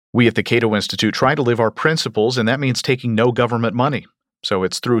We at the Cato Institute try to live our principles, and that means taking no government money. So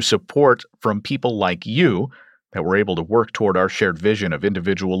it's through support from people like you that we're able to work toward our shared vision of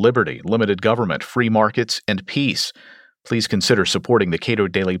individual liberty, limited government, free markets, and peace. Please consider supporting the Cato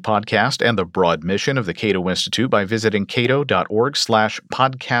Daily Podcast and the broad mission of the Cato Institute by visiting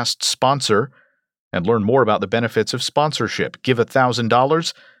cato.org/podcast sponsor and learn more about the benefits of sponsorship. Give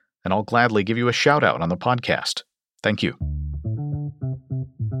 $1,000, and I'll gladly give you a shout out on the podcast. Thank you.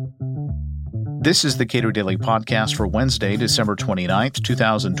 This is the Cato Daily Podcast for Wednesday, December 29th,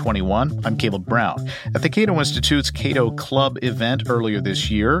 2021. I'm Caleb Brown. At the Cato Institute's Cato Club event earlier this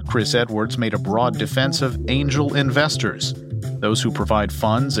year, Chris Edwards made a broad defense of angel investors, those who provide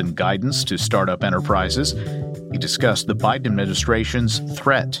funds and guidance to startup enterprises. He discussed the Biden administration's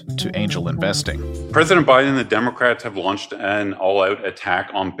threat to angel investing. President Biden and the Democrats have launched an all-out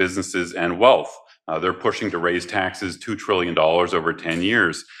attack on businesses and wealth. They're pushing to raise taxes $2 trillion over 10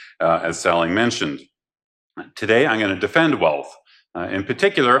 years. As Sally mentioned. Today, I'm going to defend wealth. In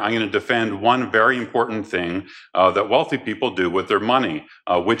particular, I'm going to defend one very important thing that wealthy people do with their money,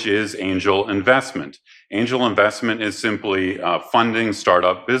 which is angel investment. Angel investment is simply funding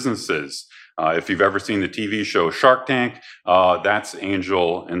startup businesses. If you've ever seen the TV show Shark Tank, that's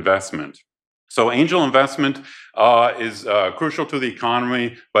angel investment. So angel investment is crucial to the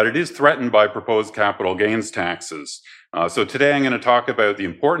economy, but it is threatened by proposed capital gains taxes. So today I'm going to talk about the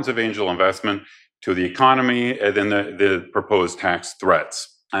importance of angel investment to the economy and then the proposed tax threats.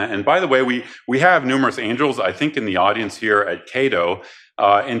 And by the way, we have numerous angels, I think, in the audience here at Cato.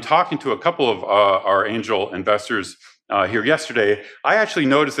 In talking to a couple of our angel investors here yesterday, I actually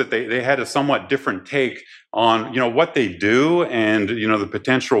noticed that they had a somewhat different take on what they do and the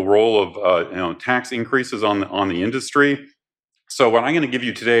potential role of tax increases on the industry. So what I'm going to give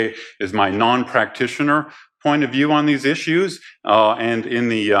you today is my non-practitioner point of view on these issues, and in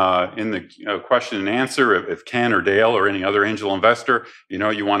the question and answer, if Ken or Dale or any other angel investor,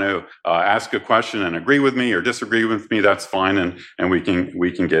 you want to ask a question and agree with me or disagree with me, that's fine, and we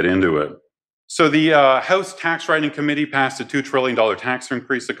can get into it. So the House Tax Writing Committee passed a $2 trillion tax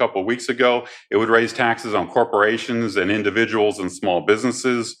increase a couple of weeks ago. It would raise taxes on corporations and individuals and small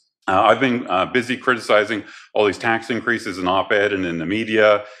businesses. I've been busy criticizing all these tax increases in op-ed and in the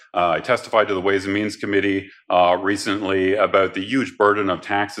media. I testified to the Ways and Means Committee recently about the huge burden of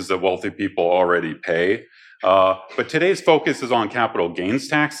taxes that wealthy people already pay. But today's focus is on capital gains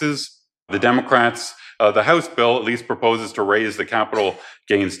taxes. The Democrats, the House bill at least proposes to raise the capital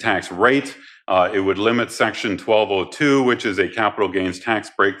gains tax rate. It would limit Section 1202, which is a capital gains tax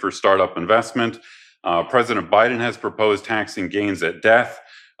break for startup investment. President Biden has proposed taxing gains at death.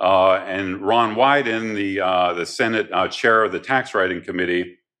 And Ron Wyden, the Senate chair of the Tax Writing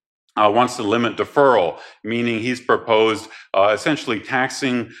Committee, wants to limit deferral, meaning he's proposed essentially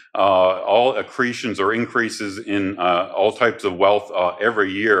taxing all accretions or increases in all types of wealth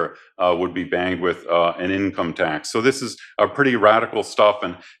every year would be banged with an income tax. So this is a pretty radical stuff,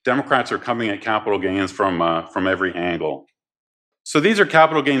 and Democrats are coming at capital gains from every angle. So these are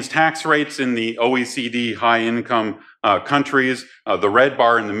capital gains tax rates in the OECD high-income countries. The red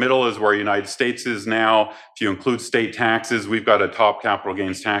bar in the middle is where the United States is now. If you include state taxes, we've got a top capital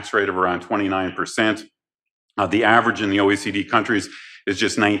gains tax rate of around 29%. The average in the OECD countries is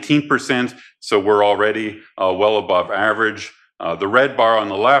just 19%, so we're already well above average. The red bar on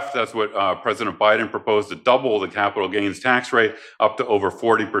the left, that's what President Biden proposed, to double the capital gains tax rate up to over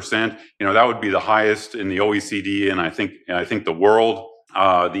 40%. That would be the highest in the OECD and I think the world.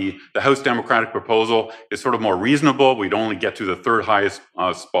 The House Democratic proposal is sort of more reasonable. We'd only get to the third highest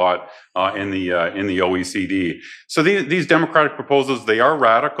spot in the OECD. So these Democratic proposals, they are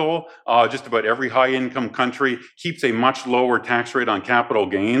radical. Just about every high-income country keeps a much lower tax rate on capital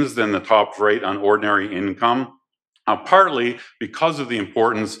gains than the top rate on ordinary income. Partly because of the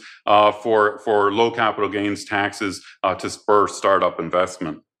importance for low capital gains taxes to spur startup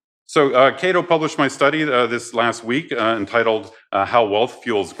investment. So Cato published my study this last week entitled How Wealth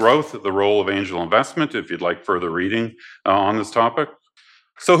Fuels Growth, the Role of Angel Investment, if you'd like further reading on this topic.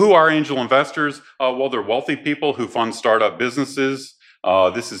 So who are angel investors? Well, they're wealthy people who fund startup businesses.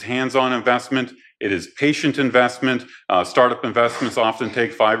 This is hands-on investment. It is patient investment. Startup investments often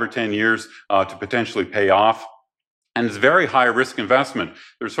take 5 or 10 years to potentially pay off. And it's very high risk investment.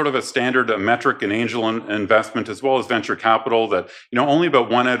 There's sort of a standard metric in angel investment as well as venture capital that, only about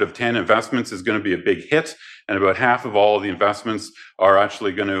 1 out of 10 investments is going to be a big hit, and about half of all of the investments are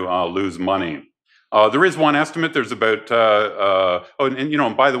actually going to lose money. There is one estimate. There's about,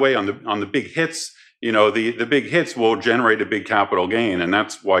 and by the way, on the big hits, the big hits will generate a big capital gain, and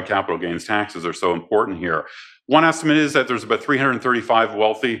that's why capital gains taxes are so important here. One estimate is that there's about 335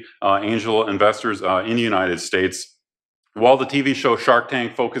 wealthy angel investors in the United States. While the TV show Shark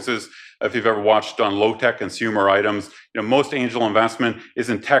Tank focuses, if you've ever watched, on low-tech consumer items, most angel investment is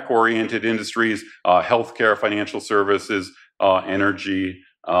in tech-oriented industries, healthcare, financial services, energy,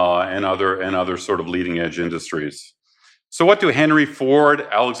 and other sort of leading-edge industries. So what do Henry Ford,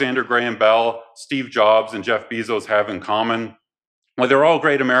 Alexander Graham Bell, Steve Jobs, and Jeff Bezos have in common? Well, they're all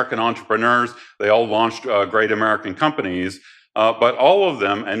great American entrepreneurs. They all launched great American companies. But all of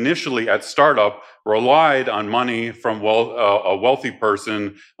them initially at startup relied on money from a wealthy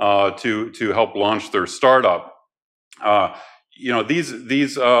person to help launch their startup.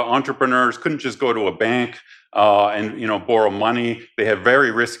 These entrepreneurs couldn't just go to a bank and borrow money. They have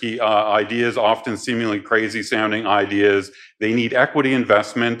very risky ideas, often seemingly crazy sounding ideas. They need equity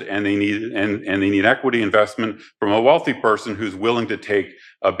investment, and they need equity investment from a wealthy person who's willing to take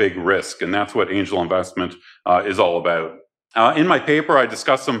a big risk, and that's what angel investment is all about. In my paper, I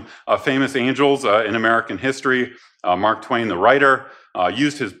discuss some famous angels in American history. Mark Twain, the writer,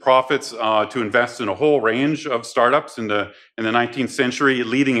 used his profits to invest in a whole range of startups in the 19th century,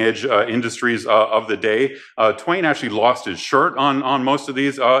 leading-edge industries of the day. Twain actually lost his shirt on most of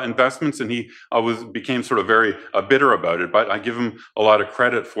these investments, and he became sort of very bitter about it. But I give him a lot of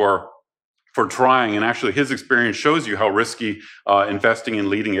credit for trying, and actually his experience shows you how risky investing in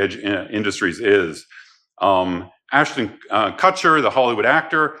leading-edge industries is. Ashton Kutcher, the Hollywood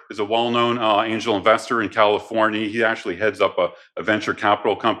actor, is a well-known angel investor in California. He actually heads up a venture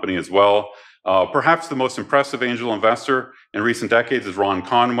capital company as well. Perhaps the most impressive angel investor in recent decades is Ron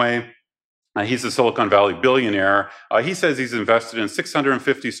Conway. He's a Silicon Valley billionaire. He says he's invested in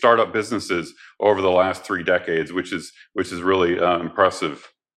 650 startup businesses over the last 3 decades, which is really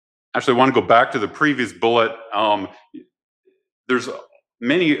impressive. Actually, I want to go back to the previous bullet. There's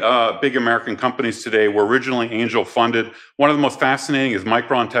many big American companies today were originally angel funded. One of the most fascinating is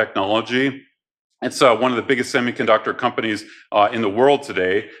Micron Technology. It's one of the biggest semiconductor companies in the world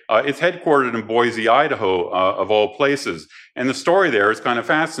today. It's headquartered in Boise, Idaho, of all places. And the story there is kind of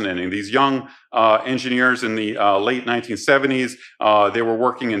fascinating. These young engineers in the late 1970s, they were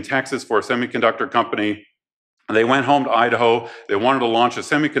working in Texas for a semiconductor company. They went home to Idaho. They wanted to launch a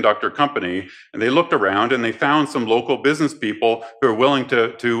semiconductor company, and they looked around and they found some local business people who were willing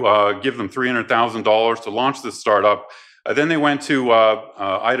to give them $300,000 to launch this startup. Then they went to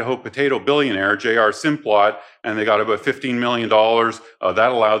Idaho potato billionaire J.R. Simplot, and they got about $15 million.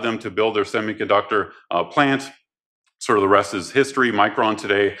 That allowed them to build their semiconductor plant. Sort of the rest is history. Micron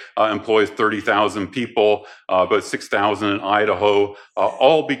today employs 30,000 people, about 6,000 in Idaho,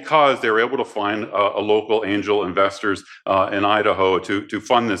 all because they were able to find a local angel investors in Idaho to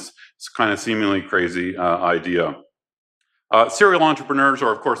fund this kind of seemingly crazy idea. Serial entrepreneurs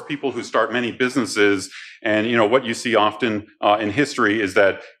are, of course, people who start many businesses. And, what you see often in history is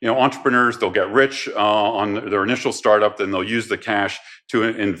that, entrepreneurs, they'll get rich on their initial startup, then they'll use the cash to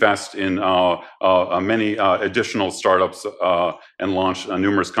invest in many additional startups and launch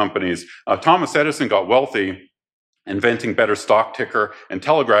numerous companies. Thomas Edison got wealthy inventing better stock ticker and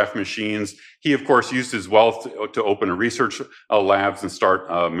telegraph machines. He, of course, used his wealth to open research labs and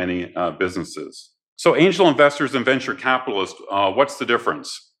start many businesses. So angel investors and venture capitalists, what's the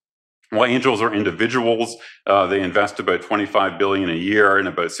difference? Well, angels are individuals. They invest about $25 billion a year in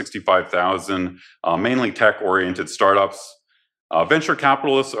about 65,000, mainly tech-oriented startups. Venture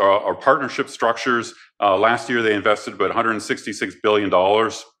capitalists are partnership structures. Last year, they invested about $166 billion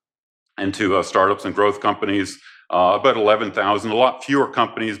into startups and growth companies. About 11,000, a lot fewer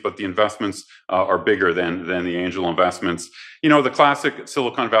companies, but the investments are bigger than the angel investments. The classic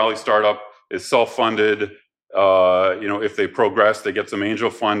Silicon Valley startup is self-funded. If they progress, they get some angel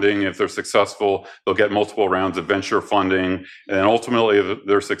funding. If they're successful, they'll get multiple rounds of venture funding. And ultimately, if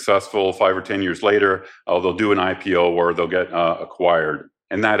they're successful 5 or 10 years later, they'll do an IPO or they'll get acquired.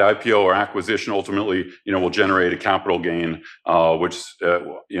 And that IPO or acquisition ultimately, will generate a capital gain, which,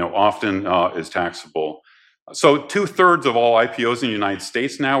 often is taxable. So 2/3 of all IPOs in the United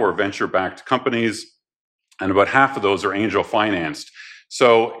States now are venture-backed companies, and about half of those are angel financed.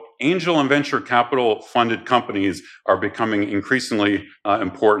 So angel and venture capital funded companies are becoming increasingly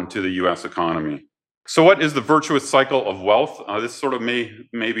important to the U.S. economy. So what is the virtuous cycle of wealth? This sort of may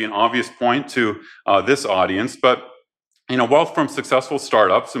be an obvious point to this audience, but wealth from successful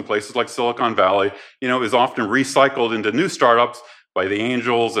startups in places like Silicon Valley, is often recycled into new startups by the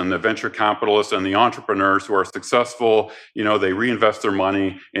angels and the venture capitalists and the entrepreneurs who are successful. They reinvest their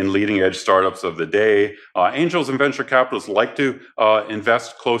money in leading edge startups of the day. Angels and venture capitalists like to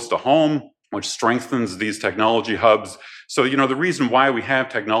invest close to home, which strengthens these technology hubs. So, the reason why we have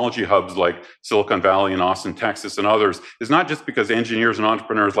technology hubs like Silicon Valley and Austin, Texas, and others is not just because engineers and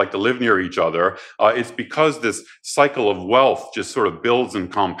entrepreneurs like to live near each other. It's because this cycle of wealth just sort of builds and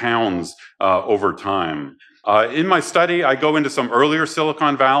compounds over time. In my study, I go into some earlier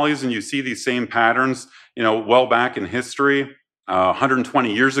Silicon Valleys, and you see these same patterns, well back in history.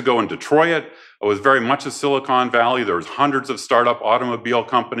 120 years ago in Detroit, it was very much a Silicon Valley. There was hundreds of startup automobile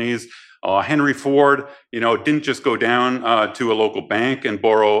companies. Henry Ford, didn't just go down to a local bank and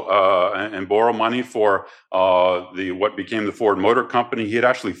borrow money for what became the Ford Motor Company. He had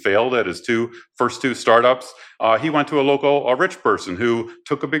actually failed at his first two startups. He went to a rich person who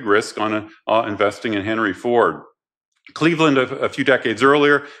took a big risk on investing in Henry Ford. Cleveland, a few decades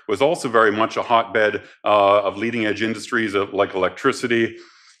earlier, was also very much a hotbed of leading-edge industries like electricity.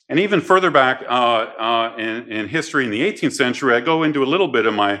 And even further back in history, in the 18th century, I go into a little bit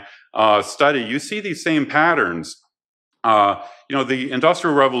of my study. You see these same patterns. The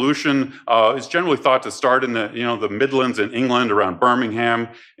Industrial Revolution is generally thought to start in the Midlands in England around Birmingham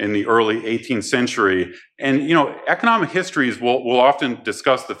in the early 18th century. And, economic histories will often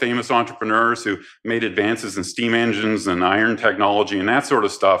discuss the famous entrepreneurs who made advances in steam engines and iron technology and that sort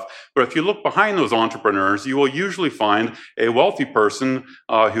of stuff. But if you look behind those entrepreneurs, you will usually find a wealthy person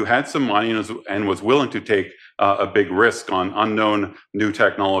who had some money and was willing to take a big risk on unknown new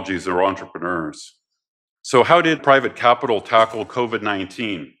technologies or entrepreneurs. So how did private capital tackle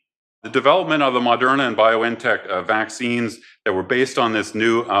COVID-19? The development of the Moderna and BioNTech vaccines that were based on this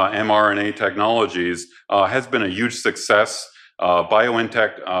new mRNA technologies has been a huge success.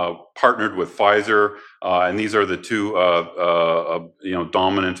 BioNTech partnered with Pfizer, and these are the two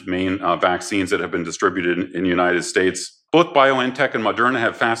dominant main vaccines that have been distributed in the United States. Both BioNTech and Moderna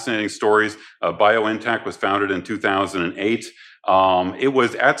have fascinating stories. BioNTech was founded in 2008. It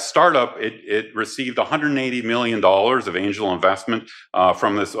was at startup, it received $180 million of angel investment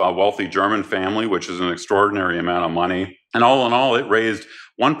from this wealthy German family, which is an extraordinary amount of money. And all in all, it raised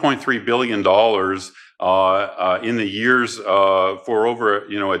 $1.3 billion in the years for over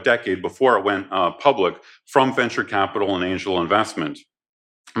a decade before it went public from venture capital and angel investment.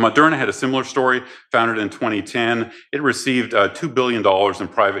 Moderna had a similar story, founded in 2010. It received $2 billion in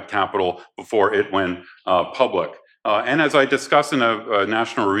private capital before it went public. And as I discussed in a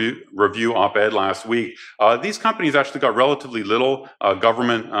National Review op-ed last week, these companies actually got relatively little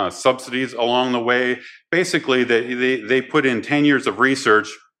government subsidies along the way. Basically, they put in 10 years of research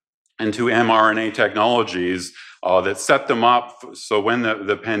into mRNA technologies that set them up so when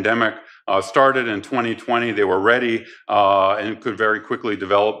the pandemic started in 2020, they were ready and could very quickly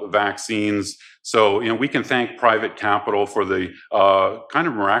develop vaccines. So, we can thank private capital for the kind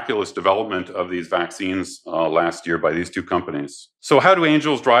of miraculous development of these vaccines last year by these two companies. So how do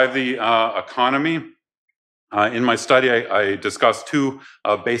angels drive the economy? In my study, I discussed two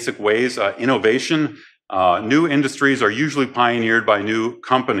basic ways. Innovation. New industries are usually pioneered by new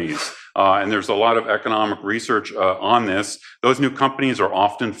companies. And there's a lot of economic research on this. Those new companies are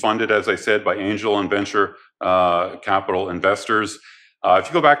often funded, as I said, by angel and venture capital investors. If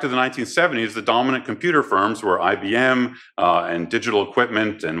you go back to the 1970s, the dominant computer firms were IBM and Digital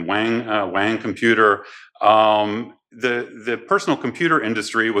Equipment and Wang Computer. The personal computer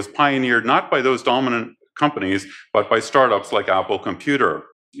industry was pioneered not by those dominant companies, but by startups like Apple Computer.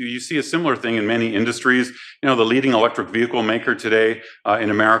 You see a similar thing in many industries. The leading electric vehicle maker today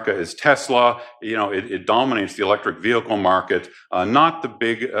in America is Tesla. It dominates the electric vehicle market, not the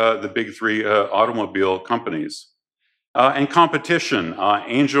big three automobile companies. And competition.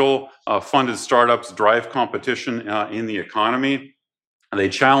 Angel-funded startups drive competition in the economy. They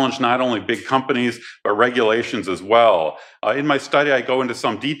challenge not only big companies, but regulations as well. In my study, I go into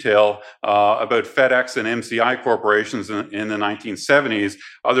some detail about FedEx and MCI corporations in the 1970s.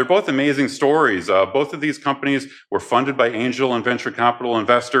 They're both amazing stories. Both of these companies were funded by angel and venture capital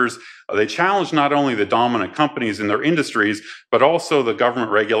investors. They challenged not only the dominant companies in their industries, but also the government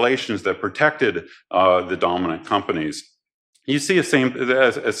regulations that protected the dominant companies. You see a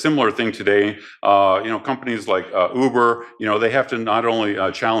similar thing today. Companies like Uber, they have to not only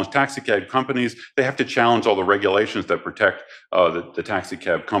challenge taxi cab companies, they have to challenge all the regulations that protect the taxi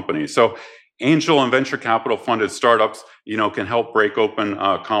cab companies. So angel and venture capital funded startups, can help break open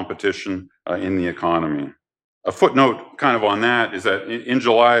competition in the economy. A footnote kind of on that is that in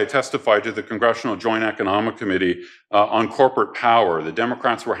July, I testified to the Congressional Joint Economic Committee on corporate power. The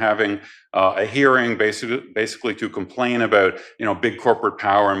Democrats were having a hearing basically to complain about, big corporate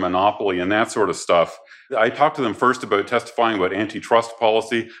power and monopoly and that sort of stuff. I talked to them first about testifying about antitrust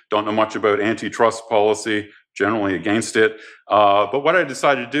policy. Don't know much about antitrust policy. generally against it. But what I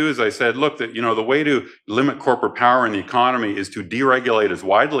decided to do is I said, look, that the way to limit corporate power in the economy is to deregulate as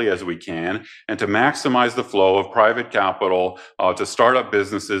widely as we can and to maximize the flow of private capital to start up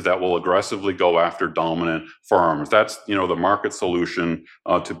businesses that will aggressively go after dominant firms. That's the market solution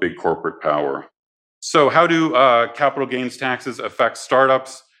to big corporate power. So how do capital gains taxes affect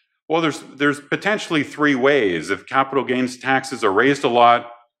startups? Well, there's potentially three ways. If capital gains taxes are raised a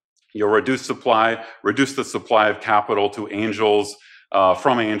lot, you'll reduce the supply of capital to angels,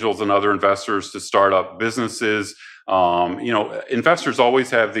 from angels and other investors to start up businesses. Investors always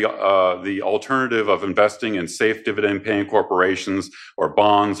have the alternative of investing in safe dividend-paying corporations or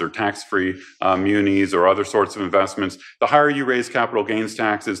bonds or tax-free munis or other sorts of investments. The higher you raise capital gains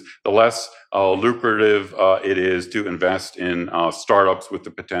taxes, the less lucrative it is to invest in startups with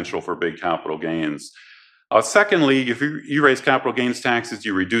the potential for big capital gains. Secondly, if you raise capital gains taxes,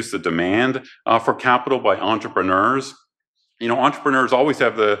 you reduce the demand for capital by entrepreneurs. Entrepreneurs always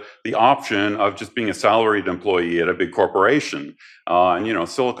have the option of just being a salaried employee at a big corporation.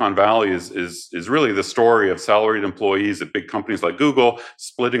 Silicon Valley is really the story of salaried employees at big companies like Google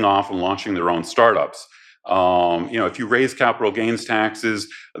splitting off and launching their own startups. If you raise capital gains taxes,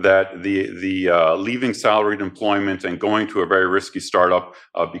 that the leaving salaried employment and going to a very risky startup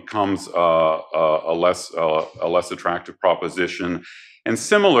becomes a less attractive proposition. And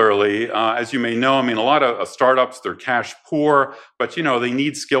similarly, as you may know, a lot of startups, they're cash poor, but they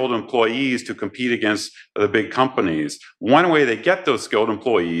need skilled employees to compete against the big companies. One way they get those skilled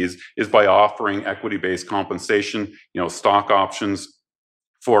employees is by offering equity-based compensation, stock options,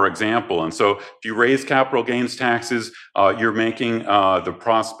 for example. And so if you raise capital gains taxes, you're making the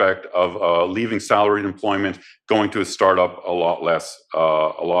prospect of leaving salaried employment, going to a startup a lot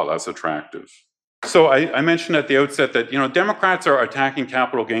less attractive. So I mentioned at the outset that Democrats are attacking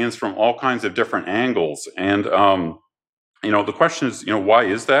capital gains from all kinds of different angles, and the question is why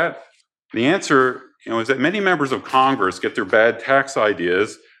is that? The answer is that many members of Congress get their bad tax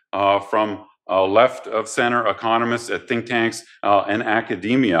ideas from left of center economists at think tanks and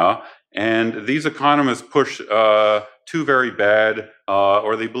academia, and these economists push two very bad,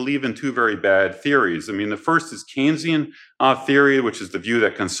 or they believe in two very bad theories. The first is Keynesian theory, which is the view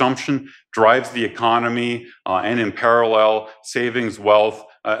that consumption drives the economy, and in parallel, savings, wealth,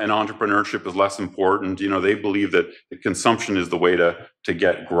 and entrepreneurship is less important. They believe that consumption is the way to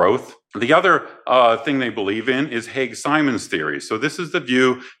get growth. The other thing they believe in is Haig-Simon's theory. So this is the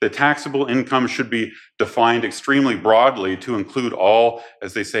view that taxable income should be defined extremely broadly to include all,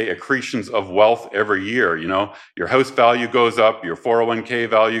 as they say, accretions of wealth every year. Your house value goes up, your 401k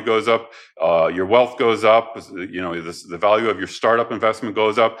value goes up, your wealth goes up, the value of your startup investment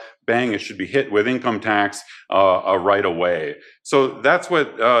goes up. Bang, it should be hit with income tax right away. So that's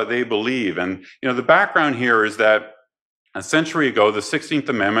what they believe. And the background here is that a century ago, the 16th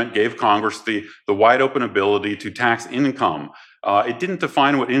Amendment gave Congress the wide open ability to tax income. It didn't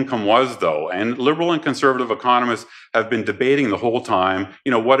define what income was, though, and liberal and conservative economists have been debating the whole time,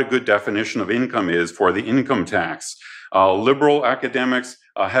 what a good definition of income is for the income tax. Liberal academics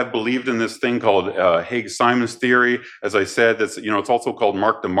have believed in this thing called Haig-Simon's theory. As I said, that's it's also called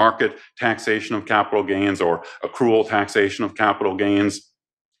mark-to-market taxation of capital gains or accrual taxation of capital gains.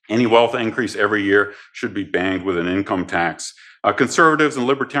 Any wealth increase every year should be banged with an income tax. Conservatives and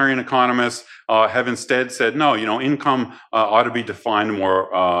libertarian economists have instead said, no, income ought to be defined more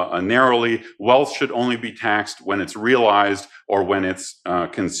narrowly. Wealth should only be taxed when it's realized or when it's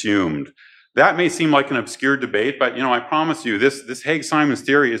consumed. That may seem like an obscure debate, but I promise you, this Haig-Simon's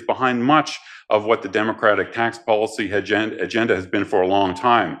theory is behind much of what the Democratic tax policy agenda has been for a long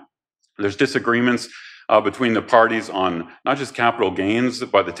time. There's disagreements between the parties on not just capital gains,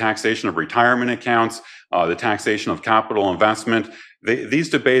 but the taxation of retirement accounts, the taxation of capital investment. These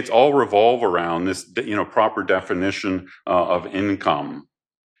debates all revolve around this, proper definition of income.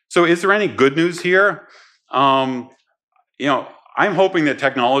 So, is there any good news here? I'm hoping that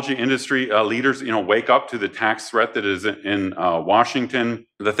technology industry leaders, wake up to the tax threat that is in Washington.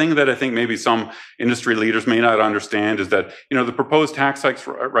 The thing that I think maybe some industry leaders may not understand is that, the proposed tax hikes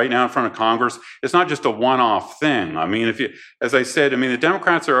right now in front of Congress, it's not just a one-off thing. As I said, the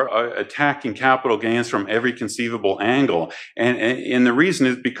Democrats are attacking capital gains from every conceivable angle. And the reason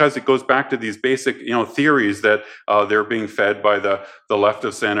is because it goes back to these basic, theories that they're being fed by the left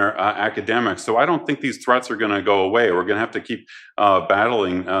of center academics. So I don't think these threats are going to go away. We're going to have to keep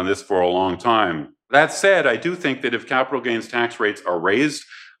battling this for a long time. That said, I do think that if capital gains tax rates are raised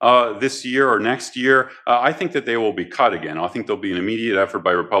this year or next year, I think that they will be cut again. I think there'll be an immediate effort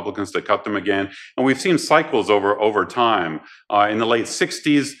by Republicans to cut them again. And we've seen cycles over time. In the late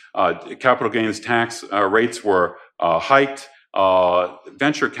 60s, capital gains tax rates were hiked.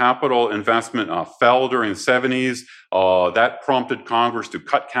 Venture capital investment fell during the 70s. That prompted Congress to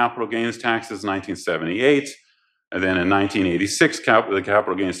cut capital gains taxes in 1978. And then in 1986, the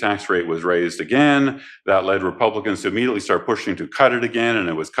capital gains tax rate was raised again. That led Republicans to immediately start pushing to cut it again, and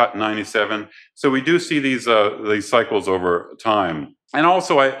it was cut in 97. So we do see these cycles over time. And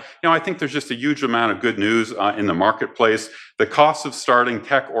also, I think there's just a huge amount of good news in the marketplace. The cost of starting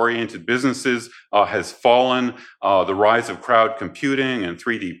tech-oriented businesses has fallen. The rise of cloud computing and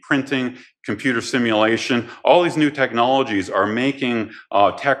 3D printing, computer simulation, all these new technologies are making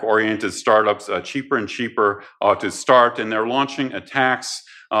tech-oriented startups cheaper and cheaper to start, and they're launching attacks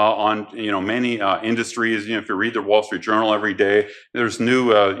on many industries. If you read the Wall Street Journal every day, there's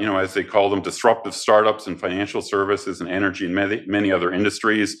new as they call them, disruptive startups in financial services and energy and many other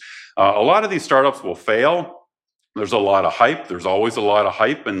industries. A lot of these startups will fail. There's a lot of hype. There's always a lot of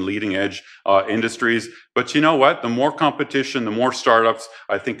hype in leading edge industries. But you know what? The more competition, the more startups,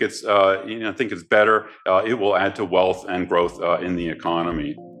 I think it's better. It will add to wealth and growth in the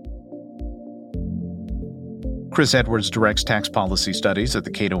economy. Chris Edwards directs tax policy studies at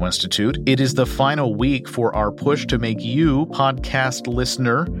the Cato Institute. It is the final week for our push to make you, podcast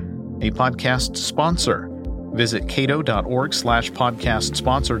listener, a podcast sponsor. Visit cato.org/podcast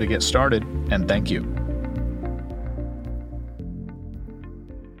sponsor to get started, and thank you.